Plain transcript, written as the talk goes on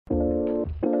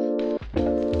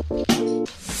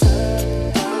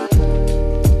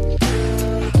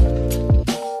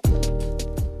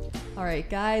right,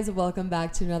 guys, welcome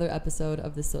back to another episode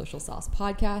of the Social Sauce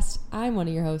Podcast. I'm one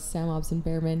of your hosts, Sam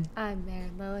Hobson-Behrman. I'm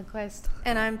Maren Lillenquist.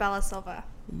 And I'm Bella Silva.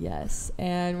 Yes,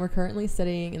 and we're currently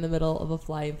sitting in the middle of a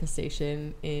fly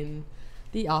infestation in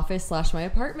the office / my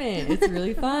apartment. It's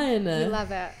really fun. We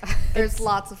love it. There's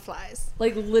lots of flies.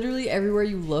 Like, literally everywhere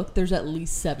you look, there's at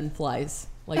least 7 flies,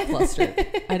 like,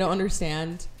 clustered. I don't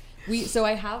understand. We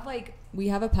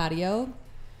have a patio,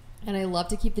 and I love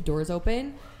to keep the doors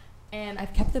open. And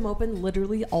I've kept them open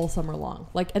literally all summer long.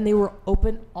 Like, and they were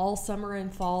open all summer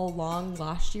and fall long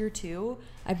last year too.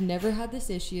 I've never had this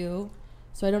issue,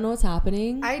 so I don't know what's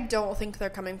happening. I don't think they're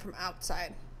coming from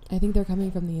outside. I think they're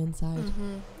coming from the inside.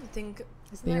 Mm-hmm. I think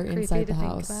they're inside the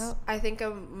house. I think a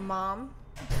mom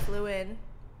flew in,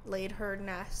 laid her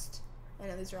nest, and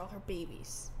now these are all her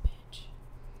babies. Bitch.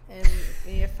 And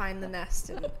we need to find the nest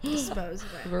and dispose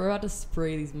of it. We're about to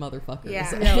spray these motherfuckers.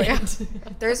 Yeah.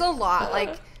 There's a lot.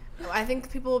 Like, I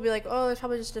think people will be like, oh, there's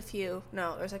probably just a few.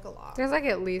 No, there's like a lot. There's like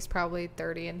at least probably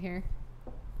 30 in here.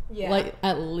 Yeah. Like,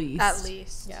 at least. At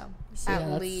least. Yeah. So,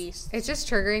 at least. It's just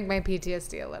triggering my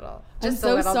PTSD a little. I'm Just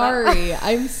so a little sorry.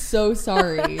 I'm so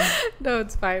sorry. No,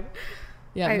 it's fine.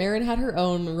 Yeah, Maren had her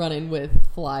own run-in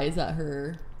with flies at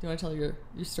her. Do you want to tell your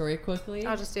story quickly?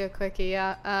 I'll just do a quickie,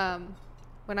 yeah.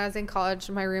 When I was in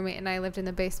college, my roommate and I lived in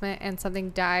the basement, and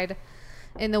something died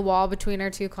in the wall between our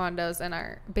two condos, and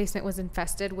our basement was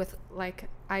infested with, like,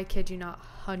 I kid you not,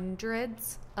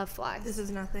 hundreds of flies. This is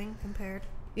nothing compared.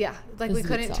 Yeah, like This we is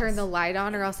couldn't sauce. turn the light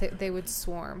on or else they would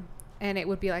swarm, and it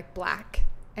would be like black.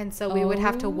 And so we would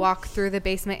have to walk through the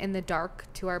basement in the dark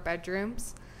to our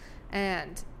bedrooms.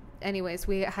 And anyways,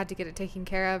 we had to get it taken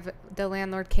care of. The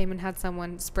landlord came and had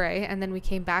someone spray, and then we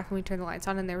came back and we turned the lights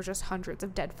on, and there were just hundreds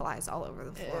of dead flies all over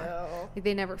the floor. Ew. Like,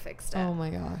 they never fixed it. Oh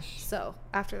my gosh. So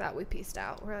after that, we pieced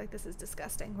out. We're like, this is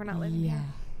disgusting. We're not living Yeah. here.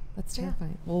 That's Yeah.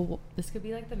 terrifying. Well, this could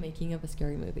be like the making of a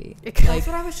scary movie. That's what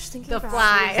I was just thinking the about.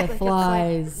 flies. Like, The it's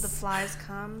flies. the flies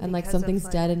come. And like because of, something's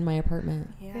like, dead in my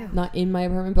apartment. Yeah. Not in my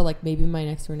apartment, but like maybe my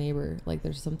next door neighbor. Like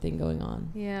there's something going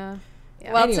on. Yeah.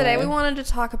 Yeah. Well, Anyway. today we wanted to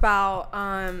talk about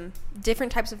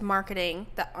different types of marketing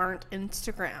that aren't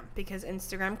Instagram, because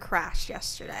Instagram crashed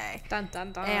yesterday Dun,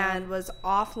 dun, dun. and was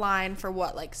offline for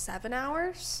what, like 7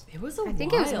 hours? It was a I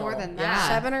think it was more than that. Yeah.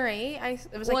 7 or 8?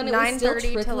 It was Well, like and it was still 9:30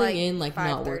 to trickling like in, like,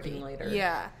 not 5:30. working later.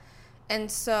 Yeah. And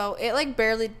so it like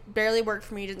barely worked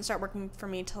for me. It didn't start working for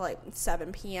me till like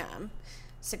 7 p.m.,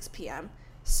 6 p.m.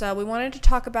 So we wanted to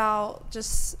talk about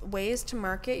just ways to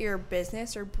market your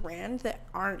business or brand that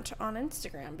aren't on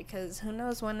Instagram, because who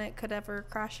knows when it could ever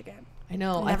crash again. I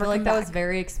know. I Never feel like come that was back.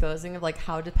 very exposing of like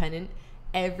how dependent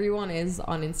everyone is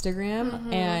on Instagram.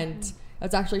 Mm-hmm. And I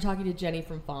was actually talking to Jenny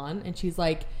from Fawn, and she's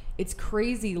like, it's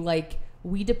crazy. Like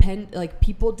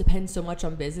people depend so much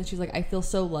on business. She's like, I feel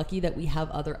so lucky that we have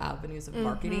other avenues of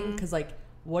marketing, because like,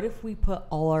 what if we put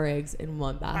all our eggs in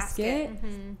one basket?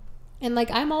 And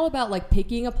like, I'm all about like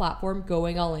picking a platform,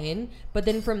 going all in, but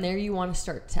then from there you want to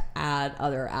start to add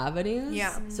other avenues.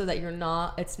 Yeah. So that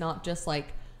it's not just like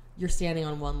you're standing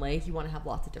on one leg. You want to have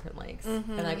lots of different legs.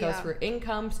 And that goes for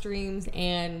income streams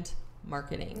and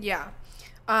marketing. Yeah.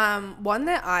 One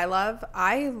that I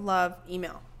love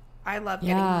email. I love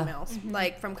getting emails,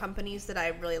 like from companies that I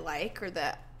really like, or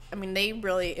that, I mean, they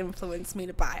really influence me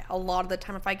to buy. A lot of the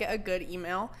time, if I get a good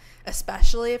email,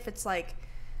 especially if it's like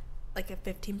a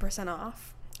 15%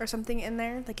 off or something in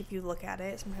there, like if you look at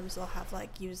it, sometimes they'll have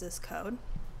like, use this code.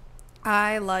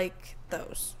 I like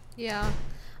those. Yeah.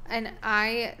 And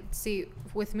I see,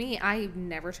 with me, I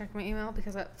never check my email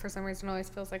because for some reason it always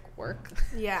feels like work.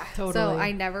 Yeah. Totally. So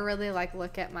I never really like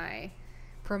look at my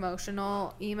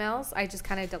promotional emails. I just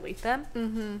kind of delete them.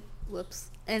 Mm-hmm. Whoops.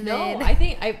 And No, then I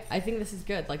think this is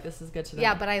good. Like, this is good to know.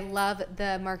 yeah, but I love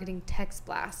the marketing text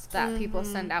blast that people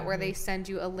send out, where they send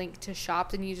you a link to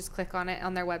shops and you just click on it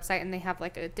on their website, and they have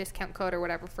like a discount code or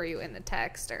whatever for you in the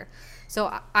text. Or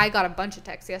so I got a bunch of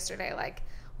texts yesterday like,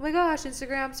 oh my gosh,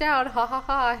 Instagram's down, ha ha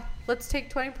ha, let's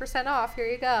take 20% off, here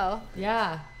you go.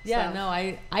 Yeah. So. No,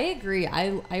 I agree.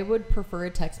 I would prefer a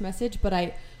text message,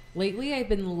 but lately I've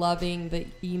been loving the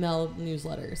email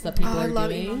newsletters that people are doing. I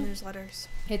love email newsletters.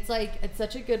 It's like, it's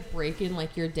such a good break in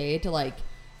like your day to like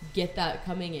get that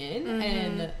coming in.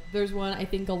 And there's one, I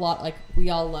think a lot, like we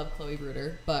all love Chloe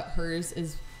Bruder, but hers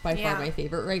is by far my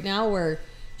favorite right now, where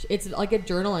it's like a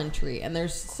journal entry and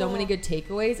there's so many good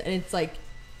takeaways, and it's like,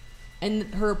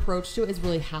 and her approach to it is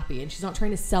really happy, and she's not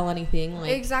trying to sell anything.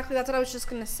 Like, Exactly. That's what I was just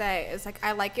going to say. It's like,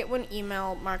 I like it when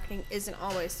email marketing isn't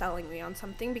always selling me on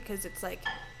something, because it's like,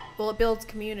 Well, it builds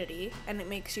community, and it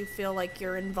makes you feel like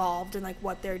you're involved in like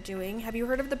what they're doing. Have you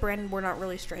heard of the brand We're Not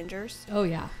Really Strangers? Oh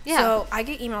yeah. Yeah. So I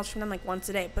get emails from them like once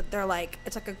a day, but they're like,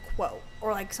 it's like a quote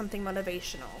or like something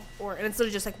motivational, and it's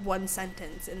literally just like one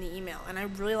sentence in the email. And I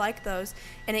really like those,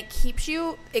 and it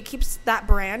keeps that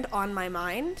brand on my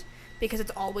mind because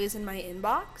it's always in my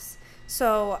inbox.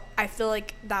 So I feel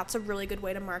like that's a really good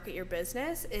way to market your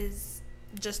business, is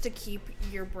just to keep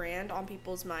your brand on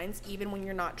people's minds, even when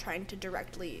you're not trying to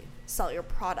directly sell your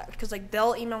product. Because like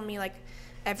they'll email me like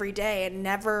every day and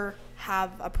never have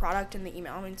a product in the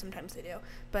email. I mean, sometimes they do,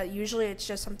 but usually it's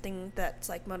just something that's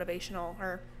like motivational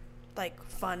or like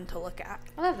fun to look at.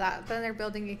 I love that. Then they're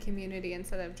building a community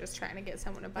instead of just trying to get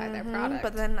someone to buy their product.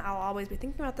 But then I'll always be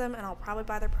thinking about them, and I'll probably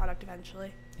buy their product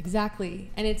eventually.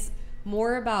 Exactly. And it's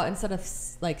more about, instead of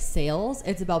like sales,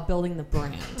 it's about building the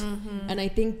brand. And I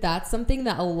think that's something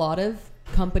that a lot of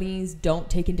companies don't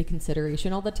take into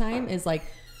consideration all the time, is like,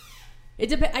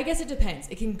 I guess it depends.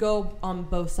 It can go on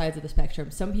both sides of the spectrum.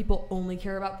 Some people only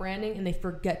care about branding and they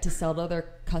forget to sell to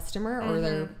their customer or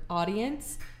their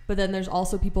audience. But then there's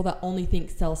also people that only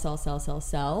think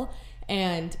sell.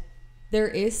 And there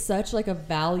is such like a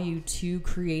value to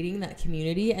creating that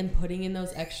community and putting in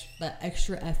that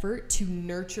extra effort to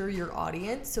nurture your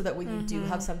audience, so that when you do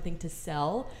have something to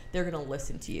sell, they're going to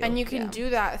listen to you. And you can do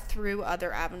that through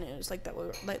other avenues like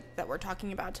that we're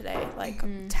talking about today, like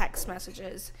text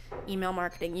messages, email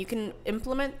marketing. You can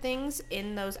implement things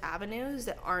in those avenues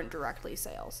that aren't directly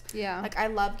sales. Yeah. Like I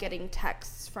love getting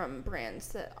texts from brands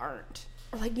that aren't,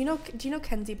 or like, do you know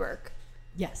Kenzie Burke?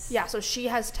 Yes. Yeah, so she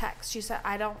has text. She said,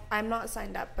 I'm not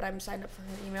signed up, but I'm signed up for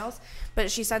her emails. But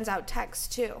she sends out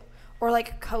texts too. Or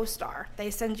like CoStar.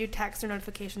 They send you texts or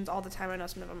notifications all the time. I know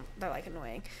some of them, they're like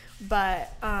annoying.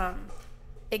 But I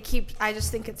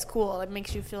just think it's cool. It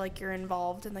makes you feel like you're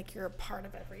involved and like you're a part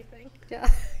of everything. Yeah.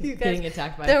 You guys, getting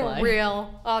attacked by a fly. The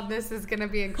real on this is going to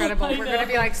be incredible. We're going to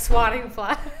be like swatting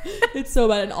flies. It's so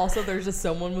bad. And also there's just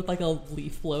someone with like a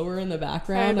leaf blower in the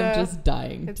background. I'm just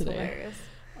dying it's today. Hilarious.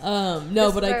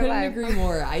 No, but I couldn't agree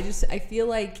more. I feel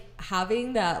like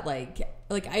having that,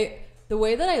 the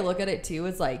way that I look at it too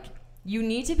is like, you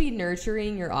need to be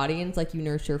nurturing your audience like you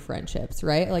nurture friendships,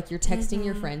 right? Like you're texting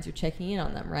your friends, you're checking in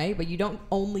on them, right? But you don't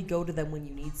only go to them when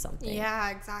you need something. Yeah,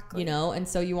 exactly. You know? And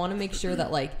so you want to make sure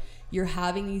that like you're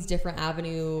having these different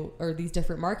these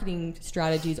different marketing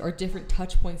strategies or different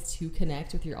touch points to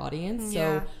connect with your audience.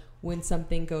 Yeah. So when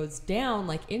something goes down,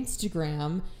 like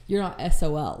Instagram, you're not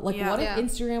SOL. Like, what if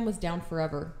Instagram was down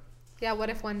forever? Yeah, what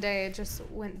if one day it just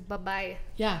went bye-bye?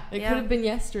 Yeah, it could have been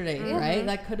yesterday, right?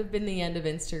 That could have been the end of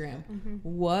Instagram.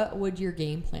 What would your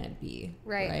game plan be?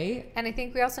 Right? And I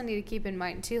think we also need to keep in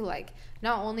mind, too, like,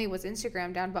 not only was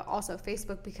Instagram down, but also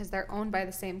Facebook, because they're owned by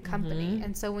the same company.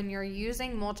 And so when you're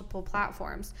using multiple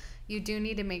platforms, you do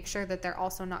need to make sure that they're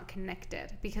also not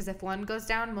connected. Because if one goes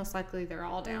down, most likely they're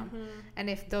all down. And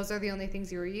if those are the only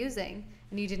things you were using,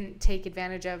 and you didn't take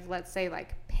advantage of, let's say,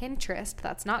 like Pinterest,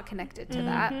 that's not connected to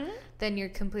that, then you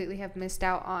completely have missed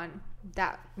out on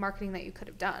that marketing that you could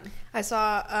have done. I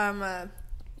saw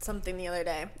something the other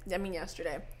day.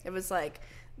 Yesterday. It was like,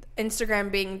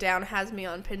 Instagram being down has me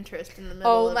on Pinterest in the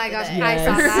middle of the day. I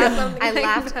saw Yes. that. I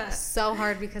laughed so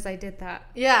hard because I did that.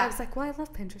 Yeah. I was like, well, I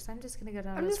love Pinterest. I'm just going to go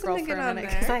down and just scroll gonna for get a on minute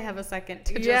there. because I have a second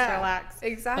to just relax.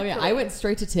 Exactly. Oh, yeah. I went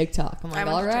straight to TikTok. I'm like, went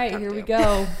all to right, TikTok here we too.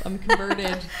 go. I'm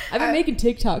converted. I've been making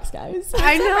TikToks, guys.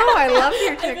 I know. I love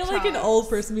your TikTok. I feel like an old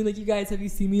person being like, you guys, have you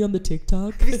seen me on the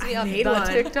TikTok? I made one.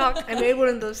 TikTok. I made one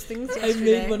of those things I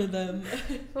yesterday. made one of them.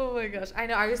 Oh my gosh. I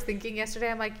know. I was thinking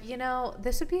yesterday, I'm like,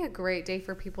 this would be a great day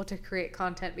for people to create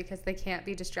content because they can't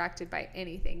be distracted by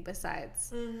anything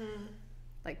besides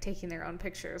like taking their own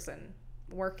pictures and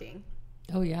working.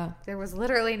 Oh, yeah. There was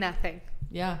literally nothing.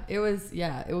 Yeah, it was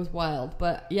wild.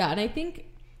 But yeah, and I think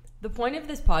the point of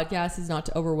this podcast is not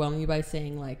to overwhelm you by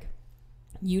saying like,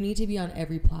 you need to be on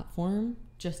every platform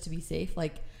just to be safe.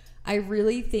 Like, I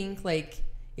really think like,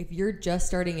 if you're just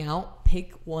starting out,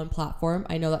 pick one platform.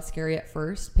 I know that's scary at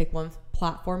first. Pick one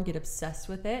platform, get obsessed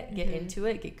with it, get into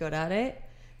it, get good at it.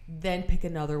 Then pick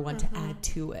another one to add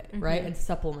to it, right? And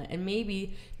supplement. And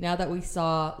maybe now that we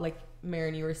saw, like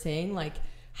Marin, you were saying, like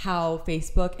how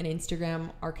Facebook and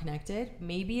Instagram are connected,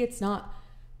 maybe it's not,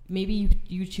 maybe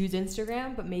you choose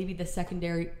Instagram, but maybe the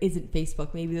secondary isn't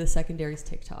Facebook. Maybe the secondary is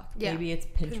TikTok. Yeah. Maybe it's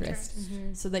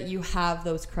Pinterest. So that you have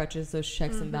those crutches, those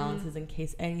checks and balances in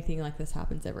case anything like this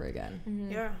happens ever again.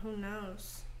 Yeah, who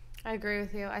knows? I agree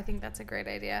with you. I think that's a great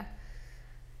idea.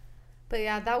 But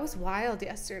yeah, that was wild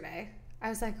yesterday. I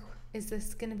was like, is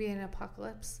this going to be an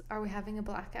apocalypse? Are we having a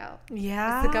blackout?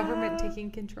 Yeah. Is the government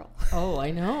taking control? Oh, I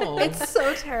know. It's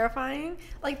so terrifying.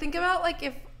 Like, think about, like,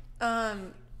 if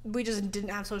we just didn't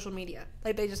have social media.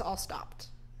 Like, they just all stopped.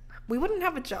 We wouldn't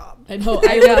have a job. I know.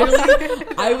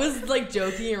 I was like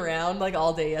joking around like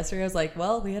all day yesterday. I was like,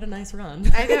 well, we had a nice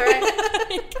run. I know,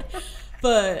 right?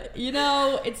 But, you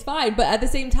know, it's fine. But at the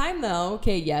same time, though,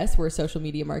 okay, yes, we're a social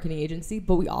media marketing agency,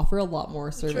 but we offer a lot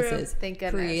more services. True. Thank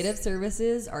goodness. Creative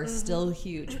services are still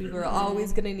huge. People are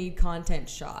always going to need content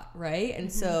shot, right?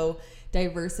 And so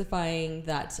diversifying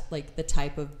that, like, the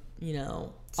type of, you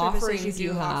know, Services offerings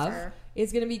you have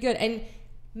is going to be good. And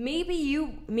maybe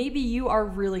you are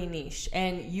really niche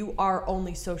and you are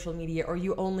only social media, or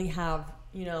you only have,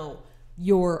 you know,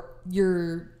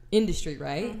 your industry,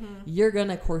 right? You're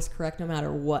gonna course correct no matter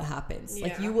what happens.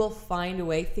 Like, you will find a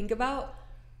way. Think about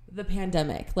the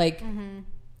pandemic. Like,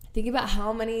 think about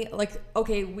how many, like,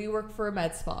 okay, we work for a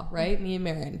med spa, right? Me and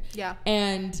Marin. Yeah.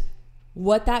 And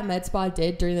what that med spa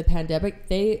did during the pandemic,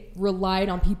 they relied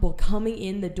on people coming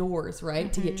in the doors,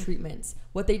 right, to get treatments.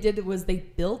 What they did was they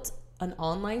built an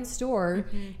online store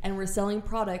and were selling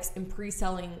products and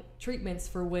pre-selling treatments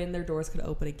for when their doors could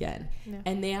open again. Yeah.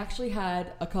 And they actually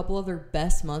had a couple of their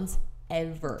best months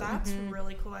ever. That's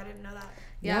really cool. I didn't know that.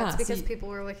 Yeah, it's because people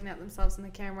were looking at themselves in the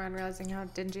camera and realizing how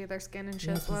dingy their skin and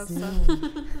shit was. So.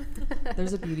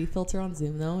 There's a beauty filter on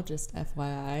Zoom, though, just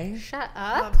FYI. Shut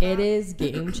up. It is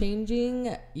game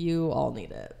changing. You all need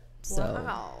it. So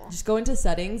just go into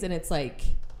settings and it's like,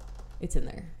 it's in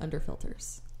there under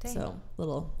filters. Dang. So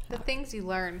little the things you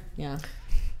learn. Yeah.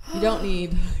 You don't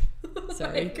need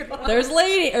sorry. There's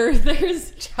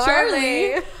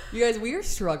Charlie. You guys, we are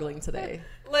struggling today.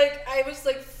 Like, I was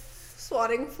like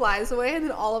swatting flies away, and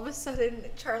then all of a sudden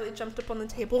Charlie jumped up on the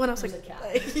table, and I was like,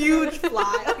 a huge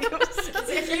fly. Like, it's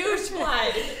a huge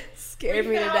fly. Scared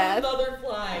me to death. Another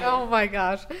fly. Oh my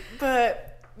gosh.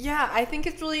 But yeah, I think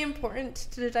it's really important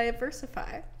to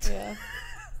diversify. Yeah.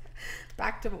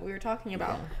 Back to what we were talking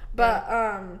about. Yeah.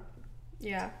 But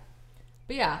yeah.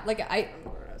 But yeah, like I don't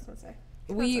know what I was gonna say.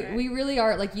 We really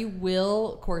are, like, you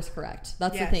will course correct.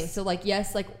 That's the thing. So, like,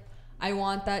 yes, like, I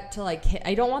want that to, like, hit.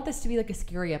 I don't want this to be like a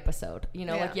scary episode, you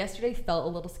know. Like, yesterday felt a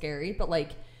little scary, but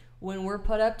like when we're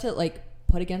put up to, like,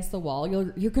 put against the wall,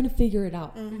 you're gonna figure it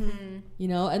out. You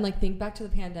know. And like, think back to the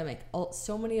pandemic.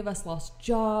 So many of us lost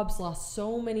jobs, lost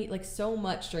so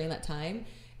much during that time.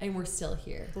 And we're still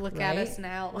here. Look at us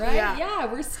now. Right? Yeah,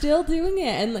 we're still doing it.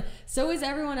 And so is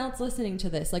everyone else listening to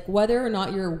this. Like, whether or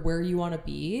not you're where you want to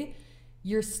be,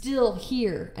 you're still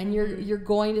here. And you're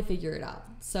going to figure it out.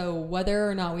 So whether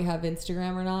or not we have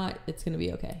Instagram or not, it's going to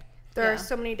be okay. There are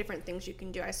so many different things you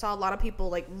can do. I saw a lot of people,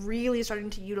 like, really starting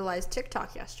to utilize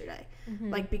TikTok yesterday.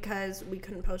 Like, because we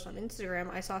couldn't post on Instagram,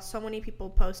 I saw so many people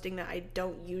posting that I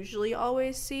don't usually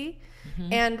always see.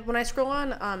 And when I scroll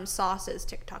on Sauce's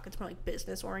TikTok, it's more like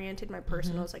business oriented. My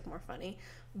personal is like more funny.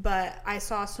 But I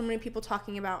saw so many people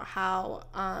talking about how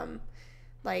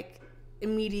like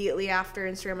immediately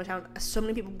after Instagram went down, so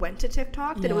many people went to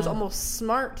TikTok that it was almost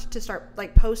smart to start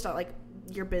like post on like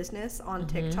your business on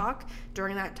TikTok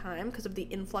during that time because of the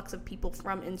influx of people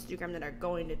from Instagram that are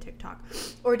going to TikTok.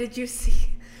 Or did you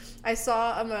see, I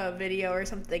saw a video or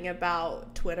something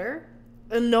about Twitter,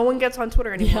 and no one gets on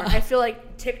Twitter anymore. I feel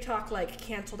like TikTok like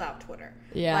canceled out Twitter.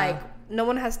 Like, no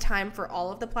one has time for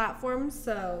all of the platforms,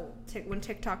 so when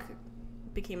TikTok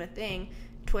became a thing,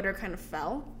 Twitter kind of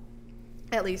fell,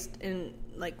 at least in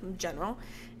like general.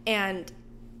 And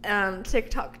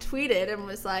TikTok tweeted and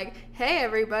was like, hey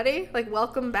everybody, like,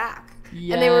 welcome back.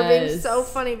 And they were being so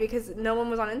funny because no one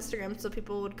was on Instagram, so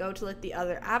people would go to like the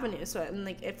other avenues. So, and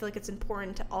like, I feel like it's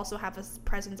important to also have a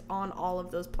presence on all of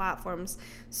those platforms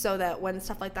so that when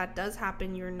stuff like that does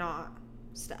happen, you're not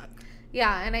stuck.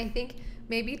 Yeah, and I think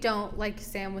maybe don't, like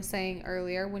Sam was saying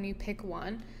earlier, when you pick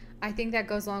one, I think that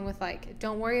goes along with, like,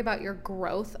 don't worry about your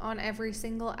growth on every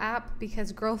single app,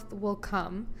 because growth will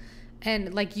come.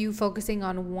 And like, you focusing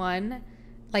on one,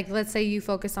 like, let's say you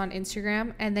focus on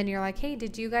Instagram and then you're like, hey,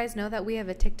 did you guys know that we have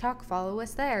a TikTok? Follow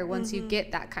us there once you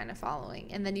get that kind of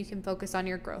following. And then you can focus on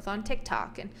your growth on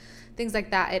TikTok and things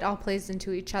like that. It all plays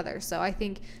into each other. So I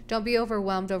think don't be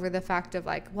overwhelmed over the fact of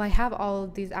like, well, I have all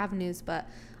of these avenues, but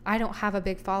I don't have a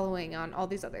big following on all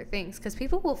these other things, because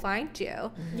people will find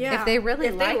you. If they really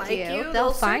like you,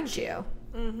 they'll find you.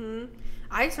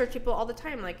 I search people all the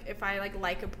time. Like, if I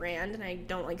like a brand and I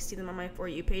don't like see them on my For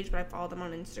You page, but I follow them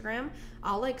on Instagram,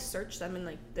 I'll like search them in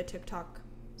like the TikTok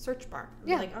search bar.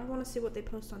 Like, I want to see what they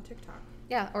post on TikTok.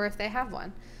 Yeah, or if they have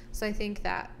one. So I think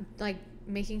that, like,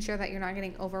 making sure that you're not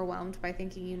getting overwhelmed by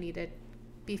thinking you need to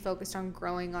be focused on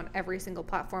growing on every single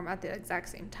platform at the exact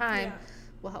same time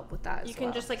will help with that. You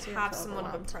can just like have somewhat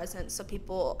of a presence so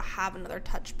people have another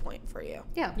touch point for you.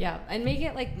 Yeah, and make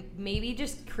it like, maybe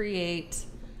just create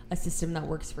a system that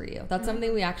works for you. That's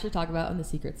something we actually talk about in the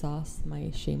secret sauce,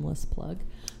 my shameless plug,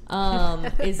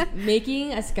 is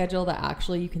making a schedule that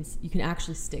actually you can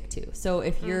actually stick to. So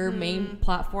if your main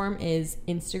platform is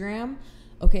Instagram,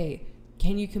 okay,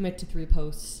 can you commit to 3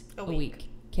 posts a week?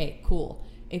 Okay, cool.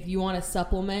 If you want to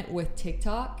supplement with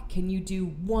TikTok, can you do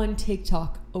 1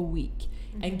 TikTok a week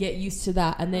and get used to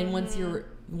that? And then once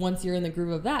you're in the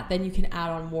groove of that, then you can add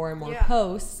on more and more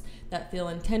posts that feel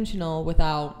intentional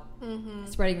without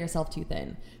spreading yourself too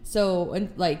thin. So,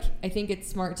 and like, I think it's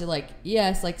smart to like,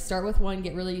 yes, like start with 1,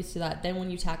 get really used to that. Then when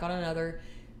you tack on another,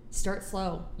 start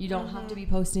slow. You don't have to be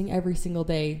posting every single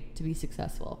day to be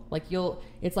successful. Like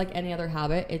it's like any other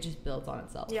habit. It just builds on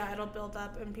itself. Yeah, it'll build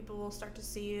up and people will start to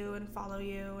see you and follow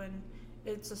you, and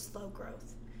it's a slow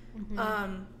growth.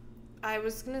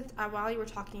 While you were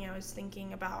talking, I was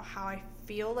thinking about how I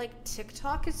feel like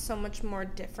TikTok is so much more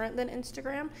different than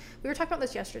Instagram. We were talking about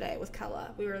this yesterday with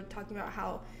Kella. We were talking about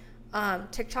how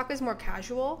TikTok is more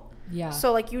casual. Yeah.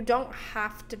 So, like, you don't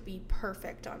have to be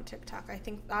perfect on TikTok. I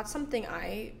think that's something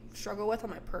I struggle with on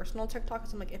my personal TikTok.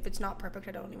 So I'm like, if it's not perfect,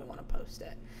 I don't even want to post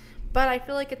it. But I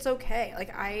feel like it's okay.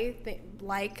 Like, I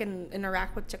and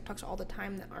interact with TikToks all the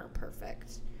time that aren't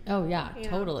perfect. Oh, yeah,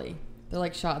 totally. They're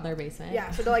like shot in their basement.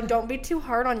 Yeah, so they're like, don't be too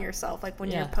hard on yourself. Like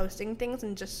when you're posting things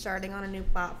and just starting on a new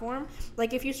platform.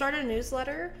 Like if you started a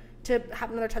newsletter to have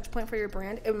another touch point for your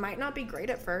brand, it might not be great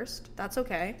at first. That's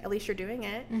okay. At least you're doing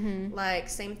it. Like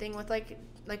same thing with like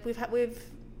we've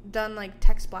done like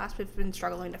text blasts. We've been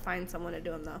struggling to find someone to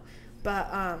do them though.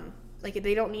 But like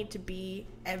they don't need to be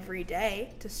every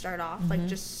day to start off. Like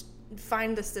just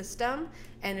find the system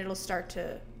and it'll start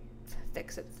to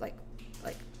fix it. Like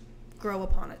grow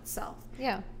upon itself.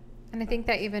 Yeah. And I think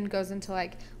that even goes into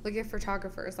like, look at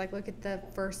photographers, like look at the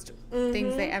first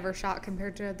things they ever shot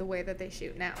compared to the way that they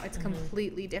shoot now. It's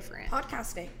completely different.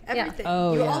 Podcasting, everything. Yeah.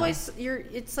 Oh,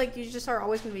 It's like you just are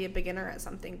always going to be a beginner at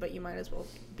something, but you might as well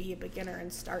be a beginner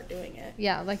and start doing it.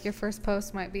 Yeah. Like your first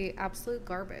post might be absolute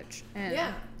garbage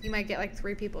and you might get like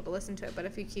 3 people to listen to it. But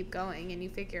if you keep going and you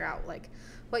figure out like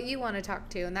what you want to talk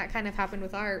to, and that kind of happened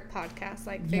with our podcast,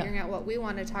 like figuring out what we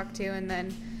want to talk to, and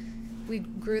then we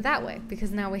grew that way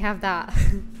because now we have that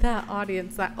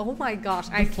audience that, oh my gosh,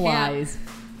 I can't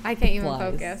even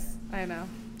focus. I know.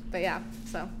 But yeah,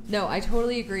 so. No, I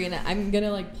totally agree. And I'm going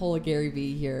to like pull a Gary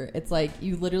Vee here. It's like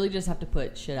you literally just have to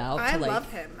put shit out. I love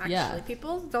him, actually. Yeah.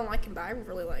 People don't like him, but I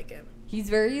really like him. He's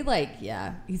very like,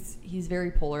 he's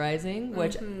very polarizing,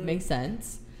 which makes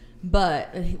sense.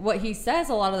 But what he says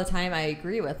a lot of the time I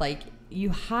agree with. Like, you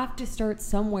have to start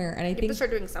somewhere, and I think you have to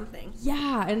start doing something.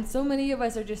 Yeah, and so many of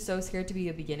us are just so scared to be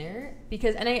a beginner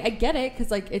because, and I get it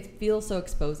because like it feels so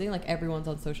exposing. Like everyone's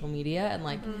on social media, and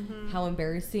like how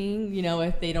embarrassing,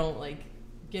 if they don't like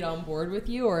get on board with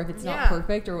you, or if it's not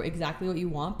perfect or exactly what you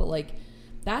want. But like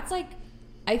that's like,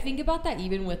 I think about that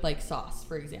even with like sauce,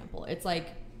 for example. It's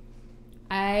like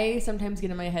I sometimes get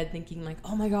in my head thinking like,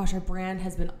 oh my gosh, our brand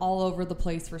has been all over the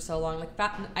place for so long. Like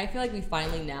I feel like we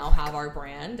finally now have our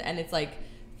brand and it's like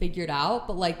figured out.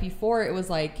 But like before it was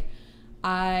like,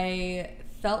 I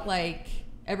felt like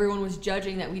everyone was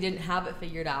judging that we didn't have it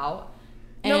figured out.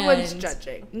 No one's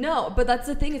judging. No, but that's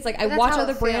the thing. It's like I watch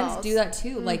other brands do that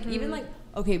too. Like even like,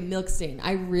 okay, Milk Stain.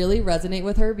 I really resonate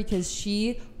with her because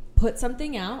she put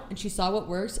something out and she saw what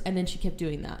works and then she kept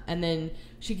doing that. And then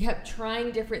she kept trying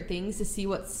different things to see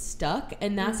what stuck,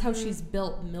 and that's how she's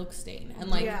built Milk Stain. And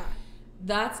like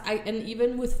and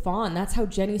even with Fawn, that's how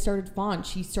Jenny started Fawn.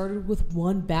 She started with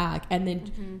 1 bag and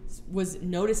then was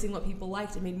noticing what people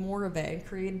liked and made more of it and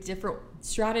created different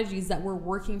strategies that were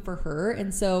working for her.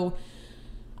 And so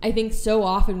I think so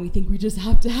often we think we just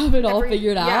have to have it all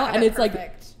figured out, and it's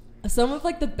perfect. Like some of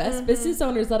like the best business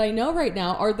owners that I know right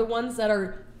now are the ones that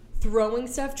are throwing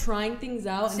stuff, trying things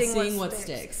out, and seeing what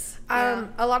sticks.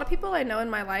 A lot of people I know in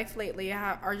my life lately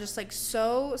are just like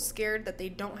so scared that they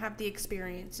don't have the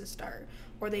experience to start,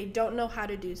 or they don't know how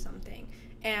to do something.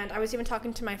 And I was even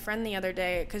talking to my friend the other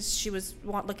day because she was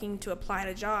looking to apply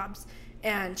to jobs.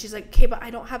 And she's like, okay, but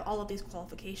I don't have all of these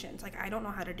qualifications. Like, I don't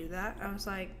know how to do that. I was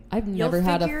like, I've never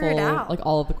had a full, like,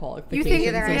 all of the qualifications.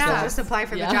 You think I just apply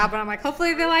for the job, and I'm like,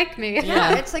 hopefully they like me.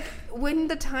 Yeah, it's like when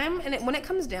the time, when it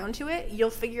comes down to it,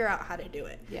 you'll figure out how to do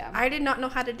it. Yeah. I did not know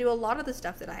how to do a lot of the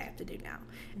stuff that I have to do now.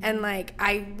 And, like,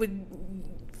 I would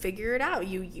figure it out.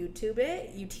 You YouTube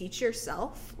it, you teach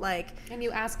yourself, like, and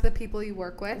you ask the people you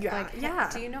work with, Yeah, like, yeah.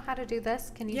 do you know how to do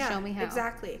this? Can you show me how?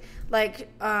 Exactly. Like,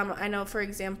 I know, for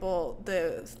example,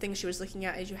 the thing she was looking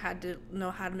at is you had to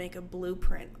know how to make a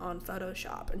blueprint on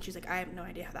Photoshop, and she's like, I have no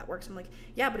idea how that works. I'm like,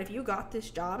 yeah, but if you got this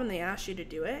job and they asked you to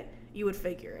do it, you would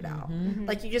figure it out.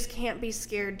 Like, you just can't be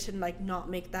scared to, like, not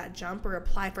make that jump or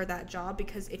apply for that job,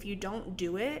 because if you don't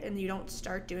do it and you don't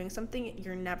start doing something,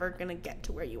 you're never gonna get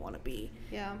to where you want to be.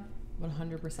 Yeah.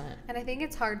 100%. And I think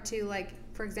it's hard to, like,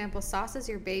 for example, Sauce is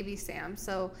your baby, Sam.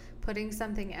 So putting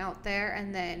something out there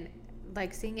and then,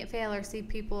 like, seeing it fail or see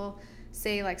people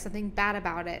say, like, something bad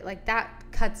about it, like, that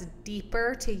cuts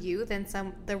deeper to you than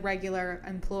the regular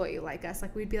employee like us.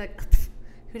 Like, we'd be like,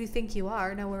 who do you think you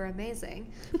are? No, we're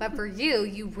amazing. But for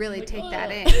you really like, take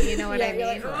that in. You know what I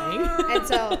mean? Like, and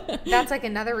so that's like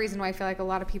another reason why I feel like a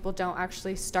lot of people don't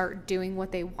actually start doing what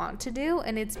they want to do.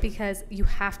 And it's because you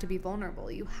have to be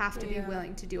vulnerable. You have to be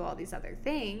willing to do all these other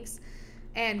things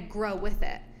and grow with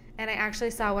it. And I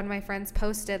actually saw one of my friends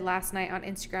posted last night on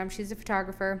Instagram. She's a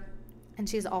photographer and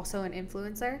she's also an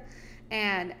influencer.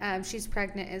 And she's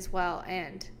pregnant as well.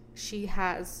 And she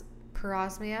has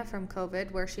parosmia from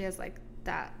COVID, where she has like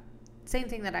that same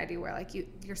thing that I do, where like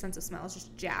your sense of smell is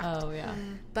just jacked. Oh yeah.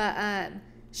 But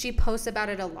she posts about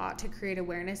it a lot to create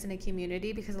awareness in a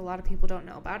community, because a lot of people don't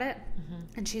know about it.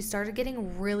 And she started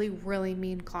getting really, really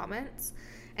mean comments,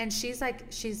 and she's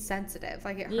sensitive,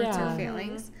 like it hurts her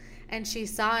feelings. And she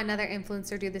saw another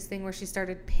influencer do this thing where she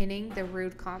started pinning the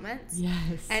rude comments.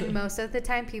 Yes. And most of the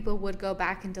time people would go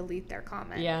back and delete their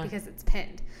comment because it's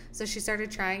pinned. So she started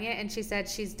trying it, and she said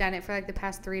she's done it for like the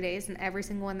past 3 days, and every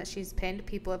single one that she's pinned,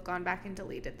 people have gone back and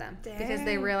deleted them. Dang. Because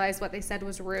they realized what they said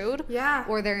was rude. Yeah.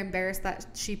 Or they're embarrassed that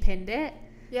she pinned it.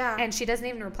 Yeah. And she doesn't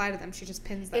even reply to them. She just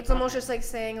pins them. It's almost just like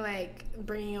saying, like,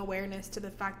 bringing awareness to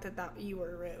the fact that you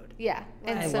were rude. Yeah.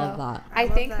 And I so love that. I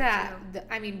love think that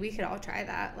I mean, we could all try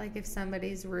that. Like, if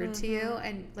somebody's rude to you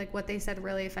and like what they said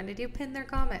really offended you, pin their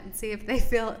comment and see if they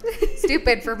feel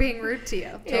stupid for being rude to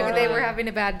you. Maybe they were having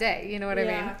a bad day. You know what I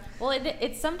mean? Well,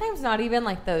 it's sometimes not even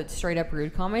like the straight up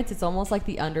rude comments. It's almost like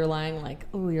the underlying, like,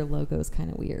 oh, your logo is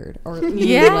kind of weird, or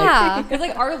because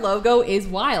like our logo is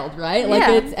wild, right?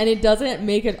 Like it doesn't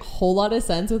make a whole lot of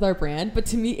sense with our brand, but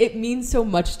to me, it means so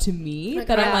much to me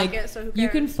that I'm like, you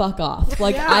can fuck off.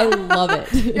 Like, I love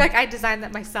it. You're like, I designed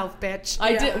that myself, bitch.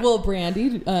 I did. Well,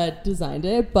 Brandy designed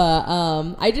it, but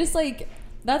I just like.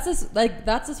 That's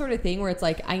the sort of thing where it's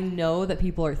like, I know that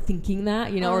people are thinking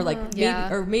that, you know, or like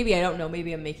maybe I don't know,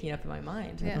 maybe I'm making it up in my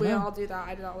mind. We all do that.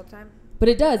 I do that all the time. But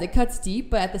it cuts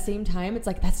deep, but at the same time, it's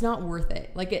like, that's not worth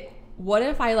it. Like, what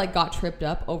if I like got tripped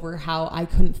up over how I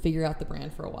couldn't figure out the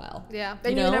brand for a while? Yeah.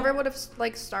 Then you never would have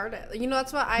like started. You know,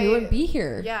 that's what we wouldn't be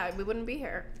here. Yeah, we wouldn't be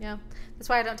here. Yeah. That's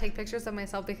why I don't take pictures of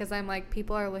myself, because I'm like,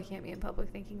 people are looking at me in public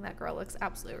thinking that girl looks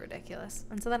absolutely ridiculous.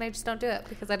 And so then I just don't do it,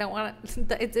 because I don't want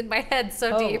it. It's in my head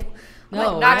so deep.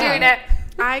 No, like, not doing it.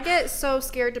 I get so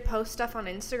scared to post stuff on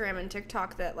Instagram and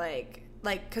TikTok that like,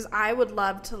 because I would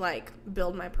love to like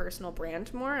build my personal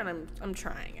brand more, and I'm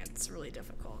trying. It's really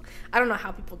difficult. I don't know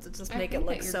how people just make it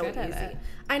look so easy.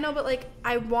 I know, but like,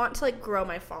 I want to like grow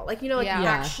my follow, like, you know, like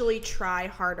actually try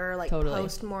harder, like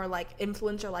post more like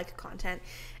influencer like content,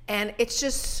 and it's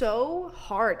just so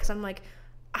hard because I'm like,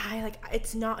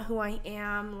 it's not who I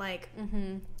am. Like,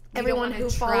 everyone who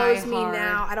follows me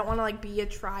now, I don't want to like be a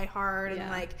try hard and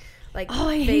like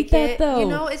I hate that though. You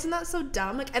know, isn't that so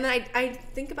dumb? Like, and I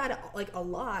think about it like a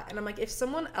lot, and I'm like, if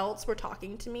someone else were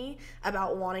talking to me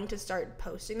about wanting to start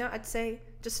posting that, I'd say,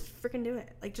 just freaking do it.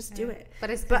 Like, just do it.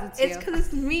 But it's because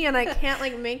it's me, and I can't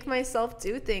like make myself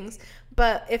do things.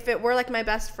 But if it were like my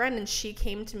best friend and she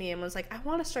came to me and was like, I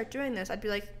want to start doing this, I'd be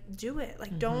like, do it.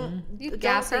 Like, don't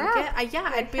gas her up.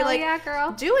 I'd be like, yeah,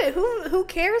 girl, do it. Who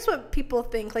cares what people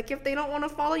think? Like, if they don't want to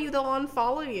follow you, they'll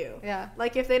unfollow you. Yeah.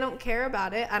 Like, if they don't care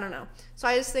about it, I don't know. So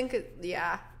I just think,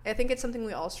 I think it's something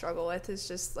we all struggle with, is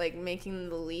just like making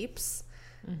the leaps,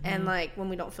 and like when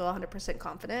we don't feel 100%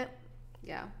 confident.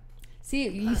 Yeah. See,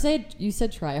 you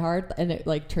said try hard, and it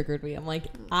like triggered me. I'm like,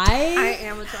 I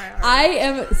am a try hard. I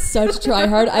am such try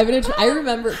hard. I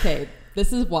remember. Okay,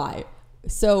 this is why.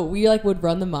 So we like would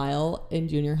run the mile in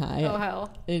junior high. Oh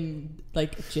hell. In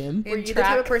like gym. Were you the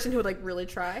type of person who would like really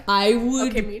try? I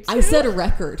would. Okay, me too. I set a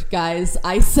record, guys.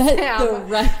 I set the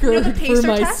record for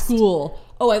my school.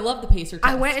 Oh, I love the pacer test.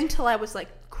 I went until I was like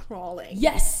crawling.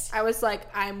 Yes. I was like,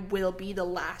 I will be the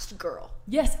last girl.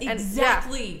 Yes,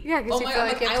 exactly. Yeah, because you feel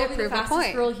like you have to prove a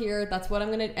point. Girl here. That's what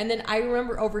I'm gonna. And then I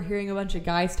remember overhearing a bunch of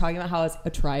guys talking about how I was a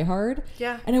try hard.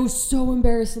 Yeah. And I was so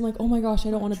embarrassed. I'm like, oh my gosh,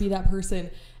 I don't want to be that person.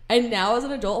 And now as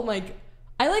an adult, I'm like,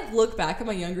 I like look back at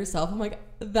my younger self. I'm like,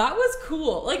 that was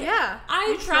cool. Like, yeah,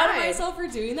 I proud of myself for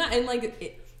doing that. And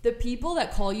like, the people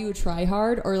that call you a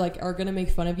tryhard or like are gonna make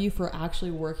fun of you for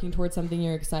actually working towards something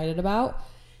you're excited about,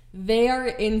 they are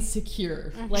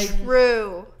insecure. Like,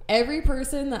 true. Every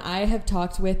person that I have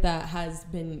talked with that has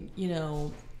been, you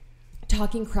know,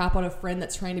 talking crap on a friend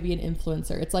that's trying to be an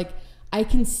influencer, it's like, I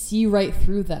can see right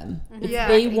through them. Yeah,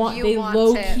 they low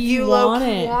key want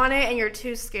it. And you're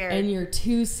too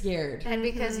scared. And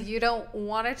because you don't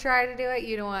want to try to do it,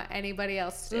 you don't want anybody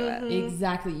else to do it.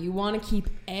 Exactly. You want to keep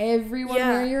everyone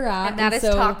where you're at. And that is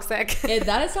toxic.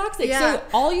 That is toxic. So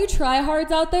all you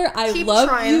tryhards out there, I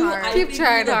love you. Keep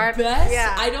trying hard. Best.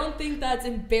 Yeah. I don't think that's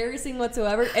embarrassing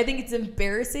whatsoever. I think it's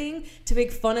embarrassing to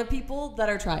make fun of people that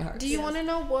are tryhards. Do you want to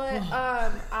know what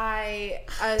a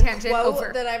Tangent quote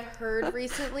over. that I've heard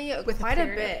recently quite a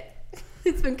bit?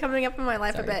 It's been coming up in my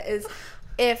life a bit. Is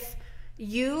if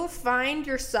you find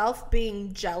yourself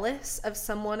being jealous of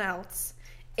someone else,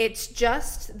 it's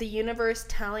just the universe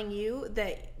telling you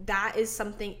that is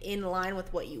something in line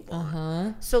with what you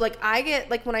want. So like I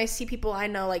get like when I see people I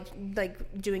know like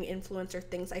doing influencer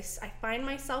things, I find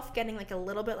myself getting like a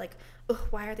little bit like, oh,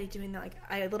 why are they doing that? Like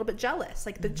a little bit jealous.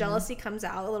 Like the jealousy comes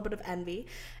out, a little bit of envy,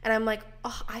 and I'm like,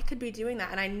 oh, I could be doing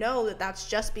that. And I know that that's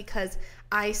just because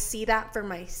I see that for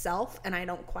myself and I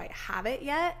don't quite have it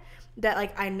yet. That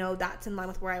like I know that's in line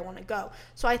with where I want to go.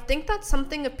 So I think that's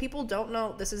something if people don't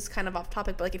know, this is kind of off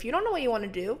topic, but like if you don't know what you want to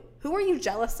do, who are you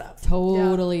jealous of?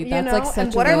 Totally. Yeah. That's like such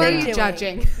and what a are they doing?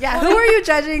 Judging. Yeah, who are you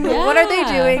judging? What are they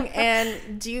doing?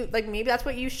 And do you like maybe that's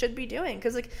what you should be doing?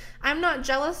 Because like I'm not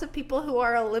jealous of people who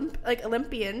are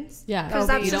Olympians. Yeah,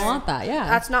 because you don't want that. Yeah,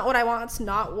 that's not what I want. It's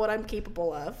not what I'm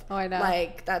capable of. Oh, I know.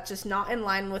 Like that's just not in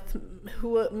line with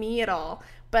me at all.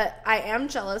 But I am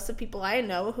jealous of people I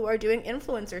know who are doing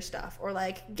influencer stuff or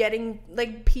like getting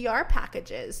like PR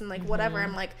packages and like whatever.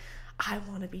 I'm like, I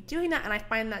want to be doing that. And I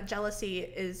find that jealousy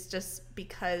is just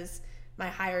because my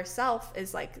higher self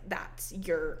is like, that's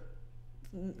your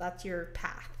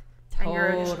path.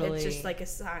 Totally. And it's just like a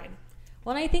sign.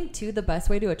 Well, and I think too, the best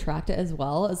way to attract it as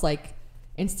well is like,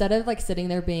 instead of like sitting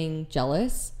there being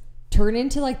jealous, turn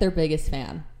into like their biggest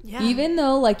fan. Yeah. Even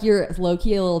though like you're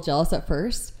low-key a little jealous at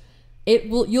first,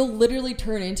 you'll literally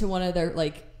turn into one of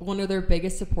their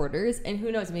biggest supporters, and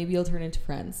who knows, maybe you'll turn into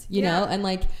friends, you know? And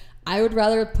like I would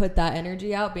rather put that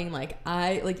energy out being like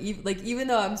even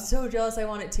though I'm so jealous I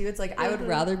want it too, it's like I would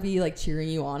rather be like cheering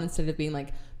you on instead of being like,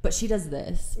 but she does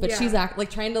this, but she's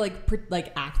trying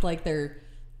to act like they're,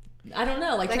 I don't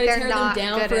know, like try to tear them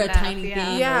down for a tiny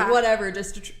thing or whatever,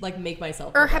 just to like make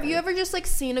myself. Or have you ever just like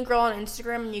seen a girl on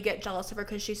Instagram and you get jealous of her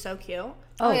because she's so cute?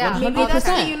 Oh yeah, 100%. Maybe that's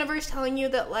the universe telling you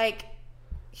that like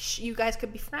you guys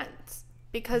could be friends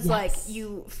because like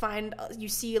you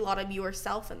see a lot of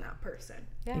yourself in that person.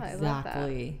 Yeah, exactly. I love that.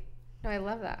 No, I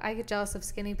love that. I get jealous of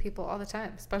skinny people all the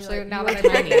time, especially like, now that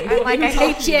I'm pregnant. I'm like, I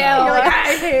hate you. You're like,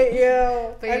 I hate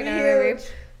you. But you know what I mean?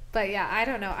 But yeah, I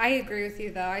don't know. I agree with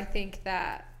you though. I think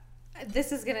that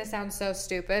this is gonna sound so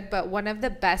stupid, but one of the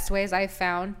best ways I've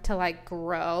found to like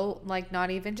grow, like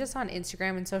not even just on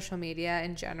Instagram and social media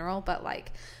in general, but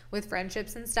like with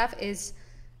friendships and stuff, is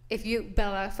if you,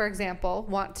 Bella, for example,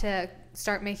 want to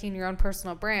start making your own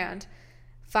personal brand,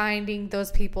 finding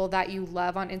those people that you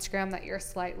love on Instagram that you're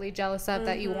slightly jealous of,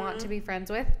 that you want to be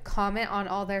friends with, comment on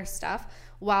all their stuff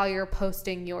while you're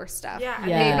posting your stuff. Yeah,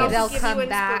 maybe they'll come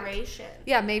back.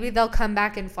 Yeah, maybe they'll come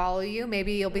back and follow you.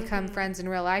 Maybe you'll become friends in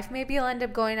real life. Maybe you'll end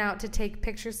up going out to take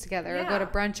pictures together or go to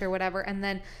brunch or whatever, and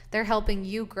then they're helping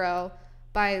you grow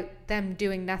by them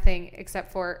doing nothing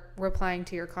except for replying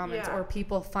to your comments or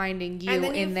people finding you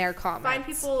in their comments. Find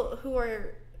people who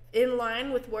are in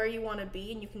line with where you want to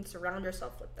be, and you can surround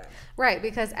yourself with them. Right,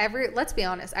 because let's be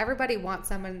honest, everybody wants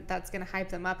someone that's going to hype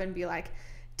them up and be like,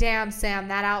 damn, Sam,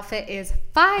 that outfit is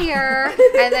fire.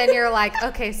 And then you're like,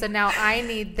 okay, so now I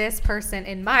need this person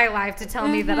in my life to tell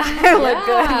me that I look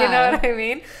good. You know what I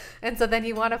mean? And so then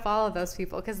you want to follow those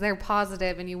people because they're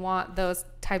positive, and you want those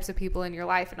types of people in your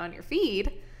life and on your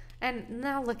feed. And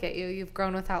now look at you. You've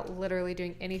grown without literally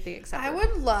doing anything except I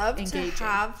would love engaging. to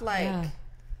have like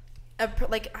I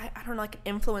don't know, like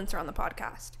an influencer on the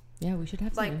podcast. Yeah, we should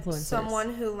have some like influencers.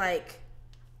 Someone who like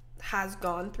has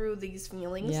gone through these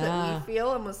feelings that we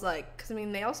feel and was like, because I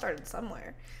mean they all started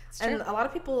somewhere, and a lot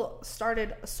of people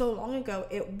started so long ago.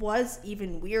 It was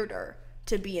even weirder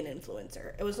to be an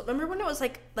influencer. It was, remember when it was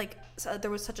like so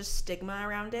there was such a stigma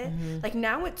around it? Like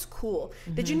now it's cool.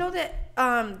 Did you know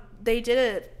that they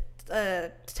did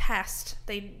a test?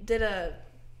 They did a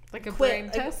brain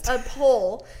test, a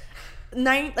poll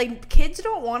like kids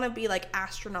don't want to be like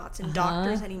astronauts and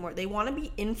doctors anymore. They want to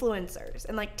be influencers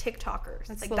and like TikTokers.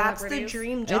 Like that's the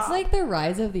dream job. It's like the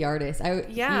rise of the artist.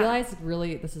 Eli's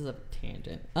really, this is a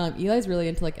tangent. Eli's really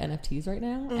into like NFTs right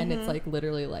now, and it's like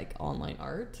literally like online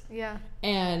art. Yeah.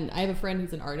 And I have a friend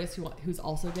who's an artist who's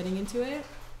also getting into it.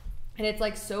 And it's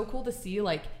like so cool to see,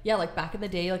 like, yeah, like back in the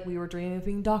day, like we were dreaming of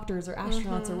being doctors or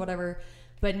astronauts or whatever.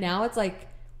 But now it's like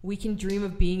we can dream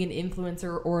of being an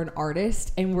influencer or an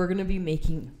artist, and we're gonna be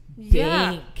making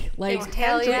bank. Like, it's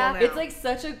tangible now. It's like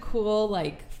such a cool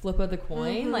like flip of the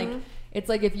coin. Like, it's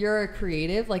like if you're a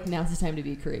creative, like now's the time to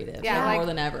be creative. Yeah, like, more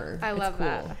than ever. I love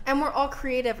that. And we're all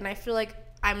creative, and I feel like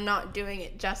I'm not doing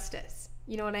it justice.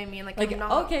 You know what I mean? Like I'm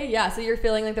not. Okay, yeah. So you're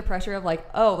feeling like the pressure of like,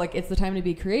 oh, like it's the time to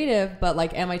be creative, but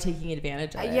like, am I taking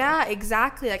advantage of it? Yeah,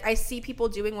 exactly. Like I see people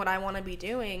doing what I want to be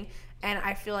doing, and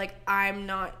I feel like I'm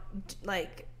not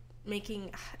like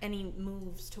making any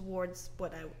moves towards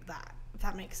if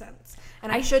that makes sense.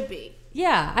 And I should be.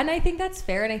 Yeah, and I think that's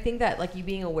fair, and I think that like you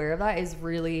being aware of that is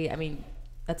really, I mean,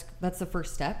 that's the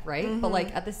first step, right? But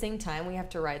like at the same time, we have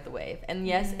to ride the wave. And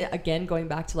yes, again, going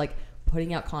back to like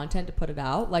putting out content to put it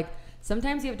out, like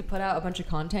sometimes you have to put out a bunch of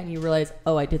content and you realize,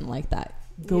 oh, I didn't like that.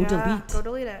 Go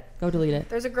delete it.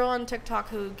 There's a girl on TikTok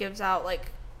who gives out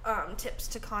like tips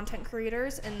to content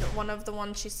creators, and one of the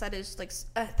ones she said is like,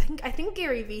 I think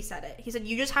Gary Vee said it. He said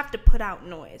you just have to put out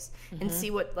noise and see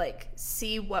what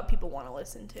people want to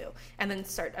listen to, and then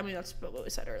start. I mean, that's what we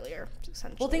said earlier.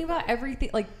 Essentially. Well, think about everything,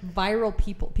 like viral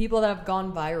people that have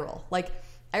gone viral. Like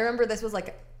I remember this was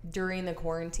like during the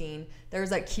quarantine. There was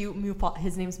that cute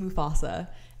his name's Mufasa.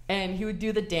 And he would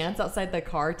do the dance outside the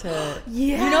car to,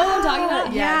 you know what I'm talking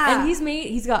about? Yeah. And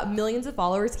he's got millions of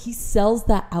followers. He sells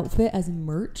that outfit as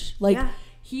merch. Like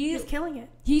he's killing it.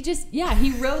 He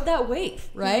rode that wave,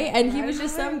 right? And he was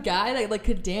just some guy that like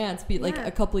could dance, like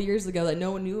a couple of years ago that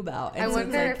no one knew about. And I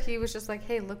wonder if he was just like,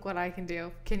 hey, look what I can do.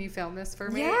 Can you film this for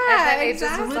me? Yeah, and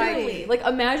exactly. Like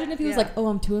imagine if he was like, oh,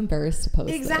 I'm too embarrassed to post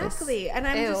this. Exactly. And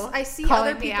I see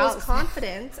other people's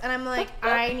confidence, and I'm like,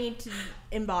 I need to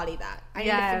embody that. I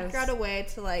need to figure out a way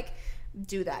to like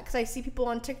do that, because I see people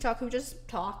on TikTok who just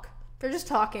talk. They're just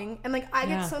talking, and like I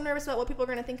get so nervous about what people are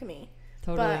gonna think of me.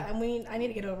 Totally. But I need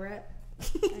to get over it.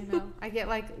 I know. I get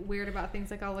like weird about ththings.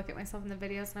 Like I'll look at myself in the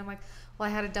videos and I'm like, well,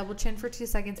 I had a double chin for 2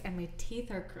 seconds and my teeth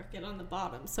are crooked on the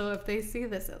bottom. So if they see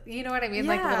this, you know what I mean?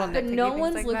 Yeah, like little nitpicky but no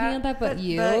one's like looking at that but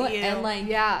you. And like,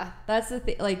 that's the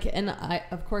thing. Like, and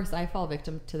of course I fall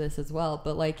victim to this as well.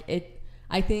 But like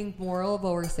I think moral of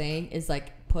what we're saying is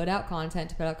like put out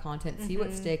content, see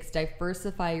what sticks,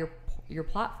 diversify your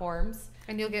platforms.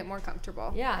 And you'll get more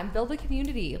comfortable. Yeah, and build a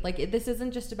community. Like this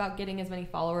isn't just about getting as many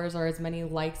followers or as many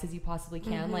likes as you possibly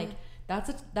can. Like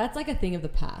that's like a thing of the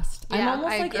past. Yeah, I'm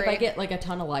almost I like agree. if I get like a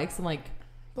ton of likes, I'm like,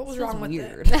 what was wrong with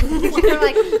weird. it? You're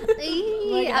like,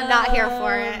 I'm not here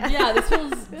for it. Yeah, this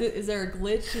feels. Is there a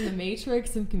glitch in the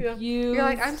matrix? I'm confused. You're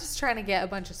like, I'm just trying to get a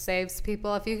bunch of saves,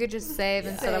 people. If you could just save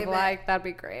instead of like, that'd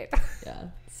be great. Yeah.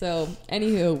 So,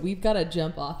 anywho, we've got to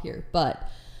jump off here, but.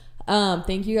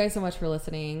 Thank you guys so much for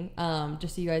listening.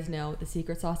 Just so you guys know, The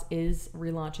Secret Sauce is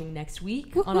relaunching next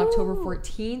week on October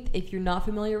 14th. If you're not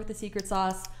familiar with The Secret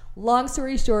Sauce, long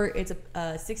story short, it's a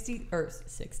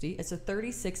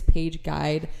 36-page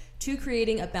guide to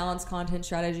creating a balanced content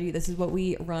strategy. This is what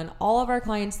we run all of our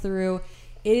clients through.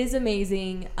 It is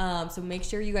amazing. So make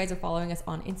sure you guys are following us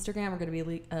on Instagram. We're going to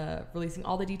be releasing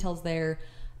all the details there.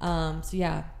 So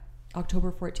yeah,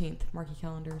 October 14th, mark your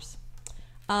calendars.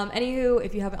 Anywho,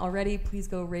 if you haven't already, please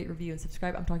go rate, review, and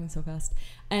subscribe. I'm talking so fast.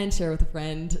 And share with a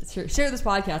friend. Share this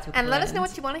podcast with a friend. And let us know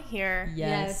what you want to hear.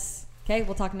 Yes. Okay,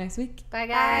 we'll talk next week. Bye,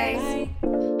 guys.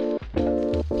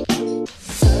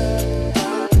 Bye.